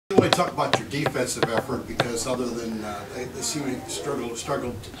want to talk about your defensive effort because other than they seem to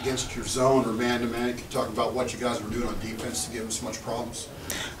struggled against your zone or man-to-man, can you talk about what you guys were doing on defense to give them so much problems?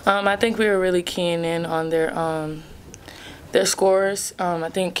 I think we were really keying in on their scores. I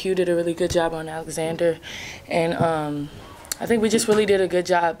think Q did a really good job on Alexander, and I think we just really did a good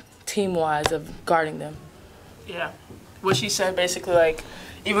job team-wise of guarding them. Yeah, what she said basically, like,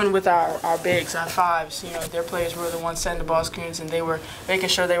 even with our bigs, our fives, you know, their players were the ones setting the ball screens, and they were making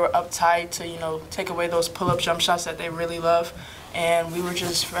sure they were uptight to, you know, take away those pull-up jump shots that they really love. And we were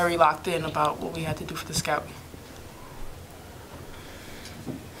just very locked in about what we had to do for the scout.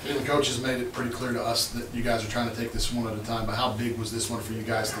 The coaches made it pretty clear to us that you guys are trying to take this one at a time, but how big was this one for you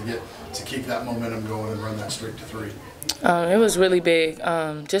guys to keep that momentum going and run that streak to 3? It was really big.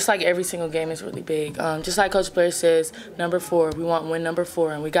 Just like every single game is really big. Just like Coach Blair says, number 4, we want win number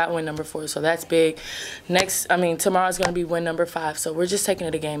 4, and we got win number 4, so that's big. Tomorrow's going to be win number 5, so we're just taking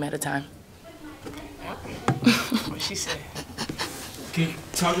it a game at a time. What she said. Can you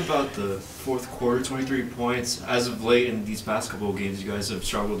talk about the fourth quarter, 23 points? As of late in these past couple of games, you guys have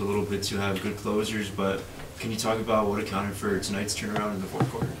struggled a little bit to have good closers, but can you talk about what accounted for tonight's turnaround in the fourth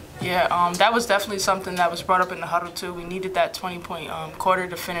quarter? Yeah, that was definitely something that was brought up in the huddle too. We needed that 20-point quarter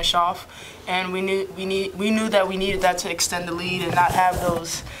to finish off, and we knew that we needed that to extend the lead and not have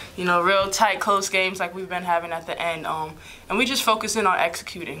those, you know, real tight, close games like we've been having at the end. And we just focused in on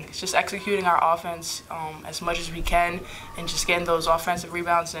executing. It's just executing our offense as much as we can, and just getting those offensive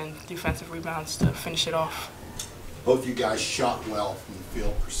rebounds and defensive rebounds to finish it off. Both you guys shot well from the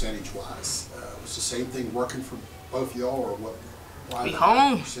field percentage-wise. Was the same thing working for both y'all, or what? We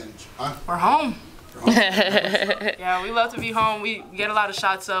home. Huh? We're home. Yeah, we love to be home. We get a lot of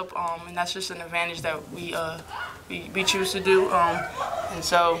shots up, and that's just an advantage that we choose to do. And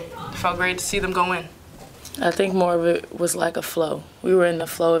so it felt great to see them go in. I think more of it was like a flow. We were in the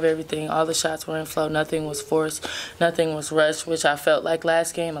flow of everything. All the shots were in flow. Nothing was forced. Nothing was rushed, which I felt like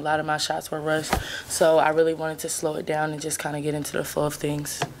last game. A lot of my shots were rushed. So I really wanted to slow it down and just kind of get into the flow of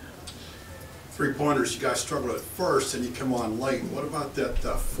things. 3-pointers, you guys struggled at first and you come on late. What about that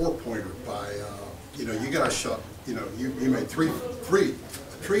 4-pointer by, you know, you guys shot, you know, you made a trio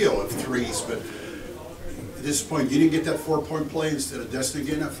of threes, but at this point you didn't get that 4-point play instead of Destiny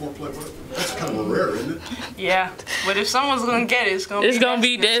getting that 4-play. That's kind of rare, isn't it? Yeah, but if someone's going to get it, it's going to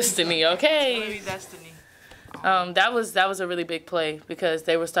be Destiny, okay? It's going to be Destiny. That was a really big play because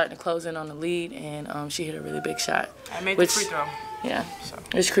they were starting to close in on the lead, and she hit a really big shot. I made the free throw. Yeah,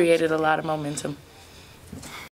 which created a lot of momentum.